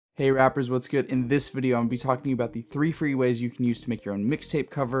Hey rappers, what's good? In this video, I'm going to be talking to you about the 3 free ways you can use to make your own mixtape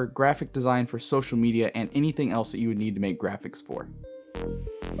cover, graphic design for social media, and anything else that you would need to make graphics for.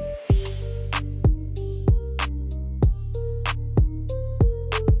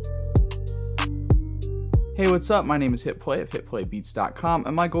 Hey, what's up? My name is Hitplay of Hitplaybeats.com,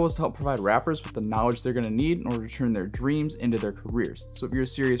 and my goal is to help provide rappers with the knowledge they're going to need in order to turn their dreams into their careers. So if you're a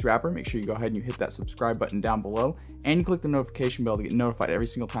serious rapper, make sure you go ahead and you hit that subscribe button down below, and you click the notification bell to get notified every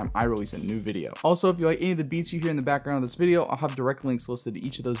single time I release a new video. Also, if you like any of the beats you hear in the background of this video, I'll have direct links listed to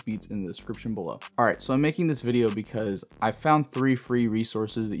each of those beats in the description below. Alright, so I'm making this video because I found 3 free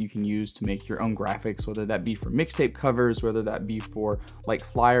resources that you can use to make your own graphics, whether that be for mixtape covers, whether that be for like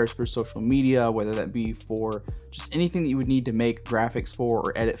flyers for social media, whether that be for just anything that you would need to make graphics for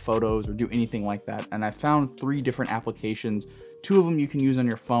or edit photos or do anything like that. And I found 3 different applications. 2 of them you can use on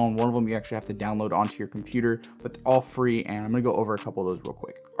your phone, 1 of them you actually have to download onto your computer, but they're all free, and I'm gonna go over a couple of those real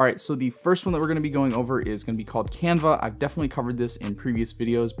quick. All right, so the first one that we're gonna be going over is gonna be called Canva. I've definitely covered this in previous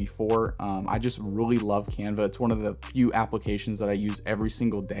videos before. I just really love Canva. It's one of the few applications that I use every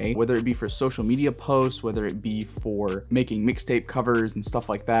single day, whether it be for social media posts, whether it be for making mixtape covers and stuff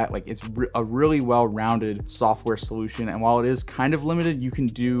like that. Like, it's a really well-rounded software solution, and while it is kind of limited, you can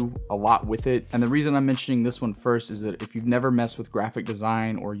do a lot with it. And the reason I'm mentioning this one first is that if you've never messed with graphic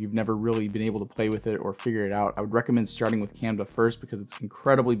design, or you've never really been able to play with it or figure it out, I would recommend starting with Canva first because it's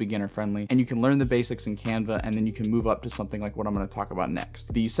incredibly beginner friendly, and you can learn the basics in Canva, and then you can move up to something like what I'm going to talk about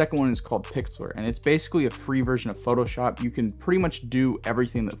next. The second one is called Pixlr, and it's basically a free version of Photoshop. You can pretty much do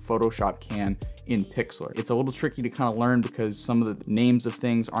everything that Photoshop can in Pixlr. It's a little tricky to kind of learn because some of the names of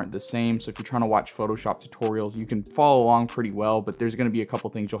things aren't the same, so if you're trying to watch Photoshop tutorials, you can follow along pretty well, but there's going to be a couple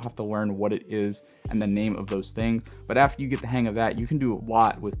things you'll have to learn what it is and the name of those things. But after you get the hang of that, you can do a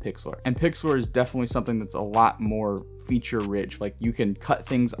lot with Pixlr. And Pixlr is definitely something that's a lot more feature rich. Like, you can cut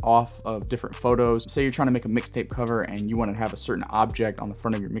things off of different photos. Say you're trying to make a mixtape cover and you want to have a certain object on the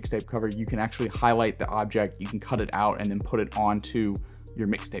front of your mixtape cover, you can actually highlight the object, you can cut it out and then put it onto your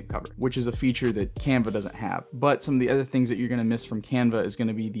mixtape cover, which is a feature that Canva doesn't have. But some of the other things that you're going to miss from Canva is going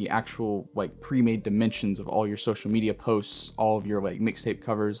to be the actual like pre-made dimensions of all your social media posts, all of your like mixtape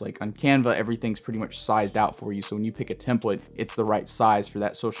covers. Like on Canva, everything's pretty much sized out for you, so when you pick a template, it's the right size for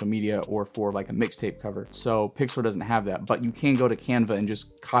that social media or for like a mixtape cover. So Pixlr doesn't have that, but you can go to Canva and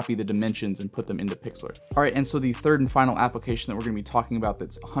just copy the dimensions and put them into Pixlr. All right, and so the third and final application that we're going to be talking about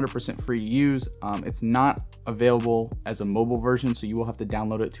that's 100% free to use, it's not available as a mobile version, so you will have to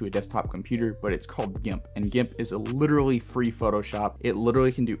download it to a desktop computer, but it's called GIMP, and GIMP is a literally free Photoshop. It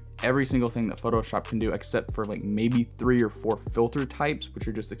literally can do every single thing that Photoshop can do, except for like maybe 3 or 4 filter types, which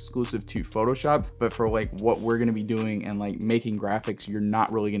are just exclusive to Photoshop. But for like what we're going to be doing and like making graphics, you're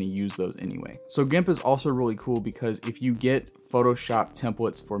not really going to use those anyway. So GIMP is also really cool because if you get Photoshop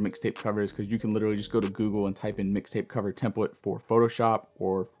templates for mixtape covers, because you can literally just go to Google and type in mixtape cover template for Photoshop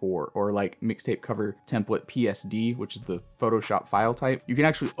or like mixtape cover template PSD, which is the Photoshop file type, you can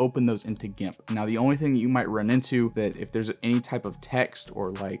actually open those into GIMP. Now, the only thing that you might run into that if there's any type of text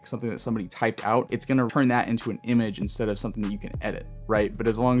or like something that somebody typed out, it's going to turn that into an image instead of something that you can edit, right? But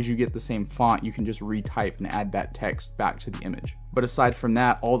as long as you get the same font, you can just retype and add that text back to the image. But aside from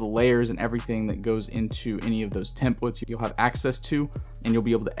that, all the layers and everything that goes into any of those templates, you'll have access to, and you'll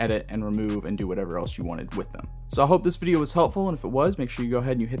be able to edit and remove and do whatever else you wanted with them. So I hope this video was helpful, and if it was, make sure you go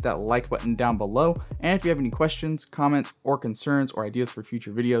ahead and you hit that like button down below. And if you have any questions, comments, or concerns, or ideas for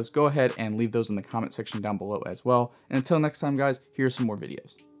future videos, go ahead and leave those in the comment section down below as well. And until next time, guys, here's some more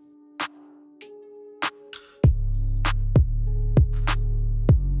videos.